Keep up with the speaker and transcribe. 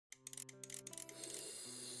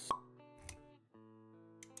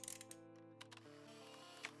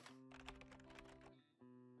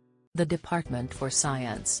The Department for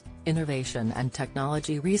Science, Innovation and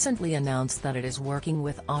Technology recently announced that it is working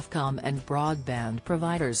with Ofcom and broadband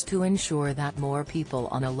providers to ensure that more people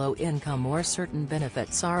on a low income or certain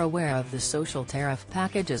benefits are aware of the social tariff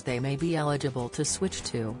packages they may be eligible to switch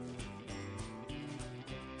to.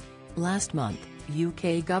 Last month,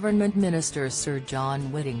 UK Government Minister Sir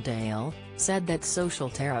John Whittingdale said that social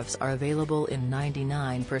tariffs are available in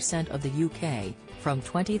 99% of the UK, from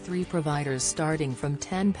 23 providers starting from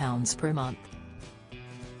 £10 per month.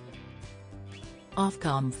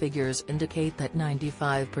 Ofcom figures indicate that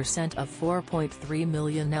 95% of 4.3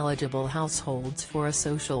 million eligible households for a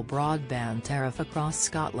social broadband tariff across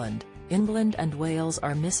Scotland, England and Wales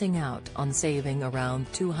are missing out on saving around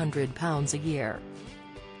 £200 a year.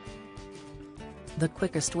 The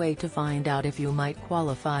quickest way to find out if you might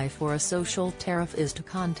qualify for a social tariff is to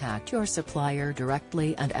contact your supplier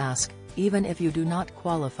directly and ask. Even if you do not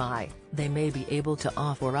qualify, they may be able to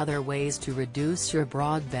offer other ways to reduce your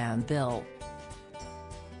broadband bill.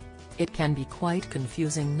 It can be quite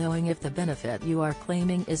confusing knowing if the benefit you are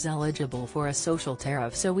claiming is eligible for a social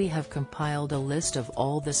tariff, so we have compiled a list of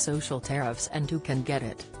all the social tariffs and who can get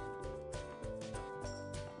it.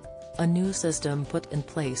 A new system put in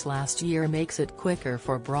place last year makes it quicker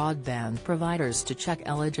for broadband providers to check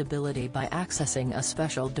eligibility by accessing a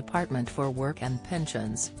special Department for Work and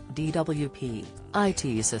Pensions (DWP)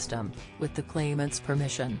 IT system, with the claimant's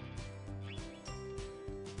permission.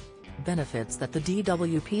 Benefits that the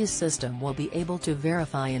DWP system will be able to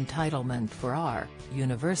verify entitlement for are,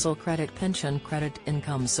 Universal Credit Pension Credit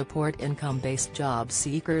Income Support Income-Based Job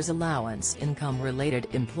Seekers Allowance Income-Related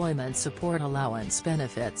Employment Support Allowance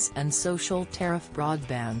Benefits and Social Tariff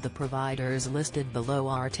Broadband. The providers listed below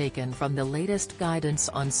are taken from the latest guidance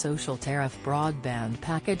on social tariff broadband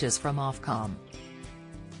packages from Ofcom.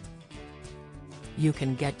 You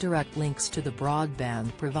can get direct links to the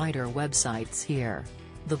broadband provider websites here.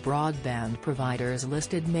 The broadband providers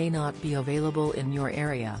listed may not be available in your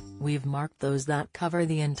area. We've marked those that cover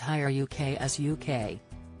the entire UK as UK.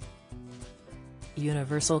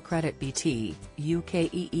 Universal Credit BT,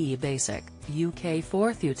 UK EE Basic, UK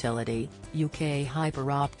Fourth Utility, UK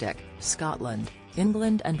Hyper Optic, Scotland,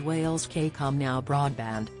 England and Wales KCOM Now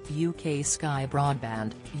Broadband, UK Sky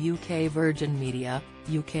Broadband, UK Virgin Media,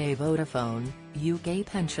 UK Vodafone, UK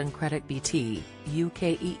Pension Credit BT, UK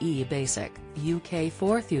EE Basic, UK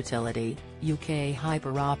Fourth Utility, UK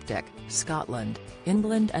Hyper Optic, Scotland,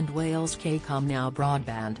 England and Wales KCOM Now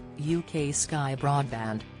Broadband, UK Sky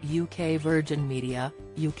Broadband, UK Virgin Media,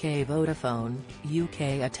 UK Vodafone,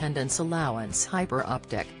 UK Attendance Allowance Hyper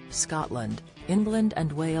Optic, Scotland, England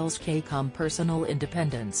and Wales KCOM Personal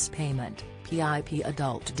Independence Payment, PIP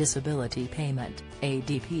Adult Disability Payment,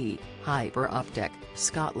 ADP, Hyper Optic,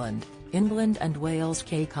 Scotland, England and Wales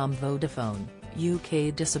KCOM Vodafone,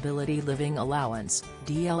 UK Disability Living Allowance,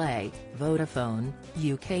 DLA, Vodafone,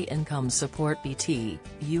 UK Income Support BT,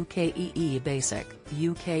 UK EE Basic,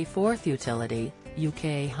 UK Fourth Utility,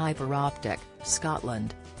 UK Hyper Optic,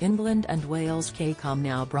 Scotland, England and Wales KCOM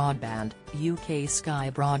Now Broadband, UK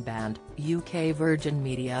Sky Broadband, UK Virgin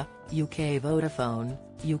Media, UK Vodafone,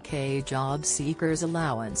 UK Job Seekers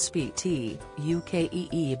Allowance BT, UK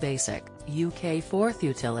EE Basic, UK Fourth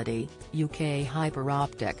Utility, UK Hyper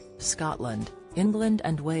Optic, Scotland, England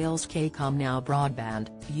and Wales KCOM Now Broadband,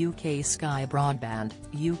 UK Sky Broadband,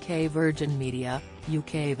 UK Virgin Media,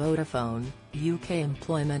 UK Vodafone, UK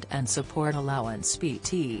Employment and Support Allowance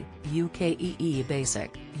BT, UK EE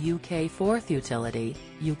Basic, UK Fourth Utility,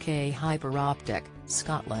 UK Hyper Optic,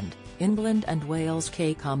 Scotland, England and Wales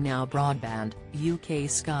KCOM Now Broadband, UK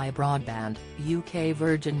Sky Broadband, UK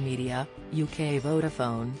Virgin Media, UK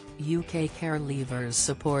Vodafone, UK Care Leavers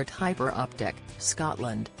Support Hyper Optic,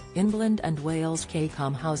 Scotland, England and Wales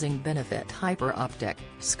KCOM Housing Benefit Hyper Optic,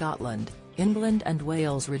 Scotland, England and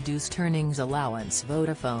Wales Reduced Earnings Allowance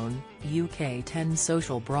Vodafone, UK 10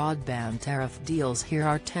 Social Broadband Tariff Deals. Here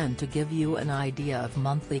are 10 to give you an idea of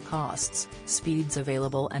monthly costs, speeds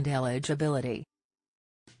available and eligibility.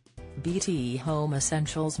 BT Home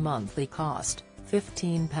Essentials monthly cost,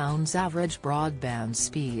 £15 average broadband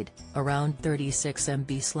speed, around 36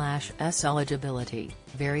 MB/s eligibility,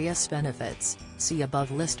 various benefits, see above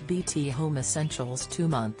list. BT Home Essentials 2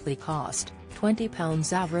 monthly cost,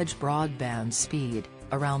 £20 average broadband speed,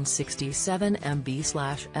 around 67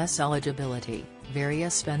 MB/s eligibility,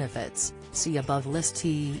 various benefits, see above list.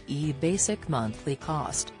 TE Basic monthly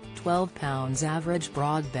cost, £12 average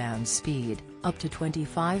broadband speed, up to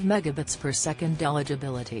 25 megabits per second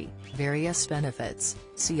eligibility, various benefits,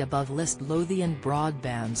 see above list. Lothian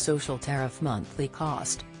Broadband Social Tariff monthly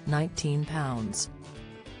cost, £19.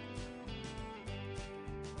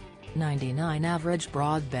 $99 average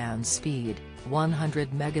broadband speed,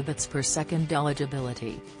 100 megabits per second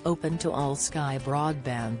eligibility, open to all Sky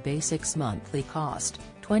broadband basics monthly cost,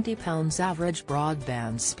 £20 average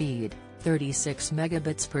broadband speed, 36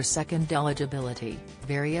 megabits per second eligibility,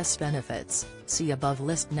 various benefits, see above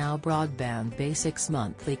list now. Broadband basics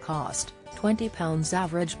monthly cost, £20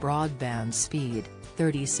 average broadband speed,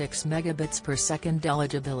 36 megabits per second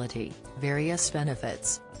eligibility, various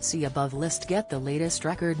benefits, see above list. Get the latest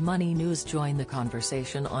record money news. Join the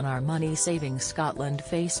conversation on our Money Saving Scotland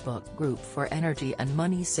Facebook group for energy and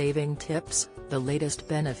money saving tips, the latest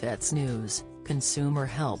benefits news, consumer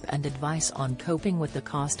help and advice on coping with the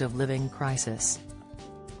cost of living crisis.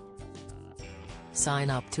 Sign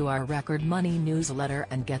up to our Record Money newsletter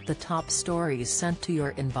and get the top stories sent to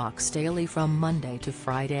your inbox daily from Monday to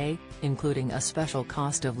Friday, including a special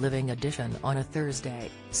cost of living edition on a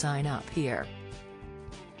Thursday. Sign up here.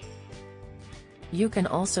 You can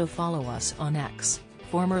also follow us on X,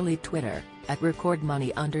 formerly Twitter, at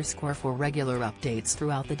recordmoney_ for regular updates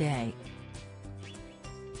throughout the day.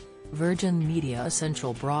 Virgin Media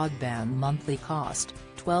Essential broadband monthly cost,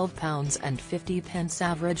 £12.50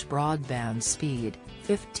 average broadband speed,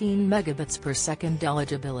 15 megabits per second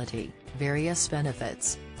eligibility, various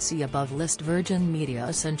benefits, see above list. Virgin Media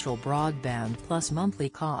Essential broadband plus monthly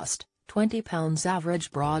cost, £20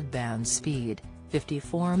 average broadband speed,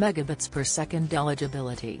 54 megabits per second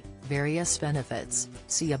eligibility, various benefits,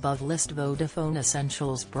 see above list. Vodafone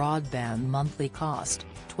Essentials broadband monthly cost,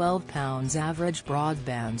 £12 average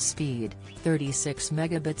broadband speed, 36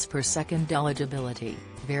 megabits per second eligibility,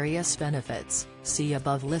 various benefits, see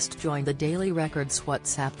above list. Join the Daily Records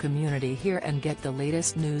WhatsApp community here and get the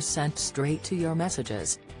latest news sent straight to your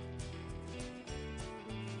messages.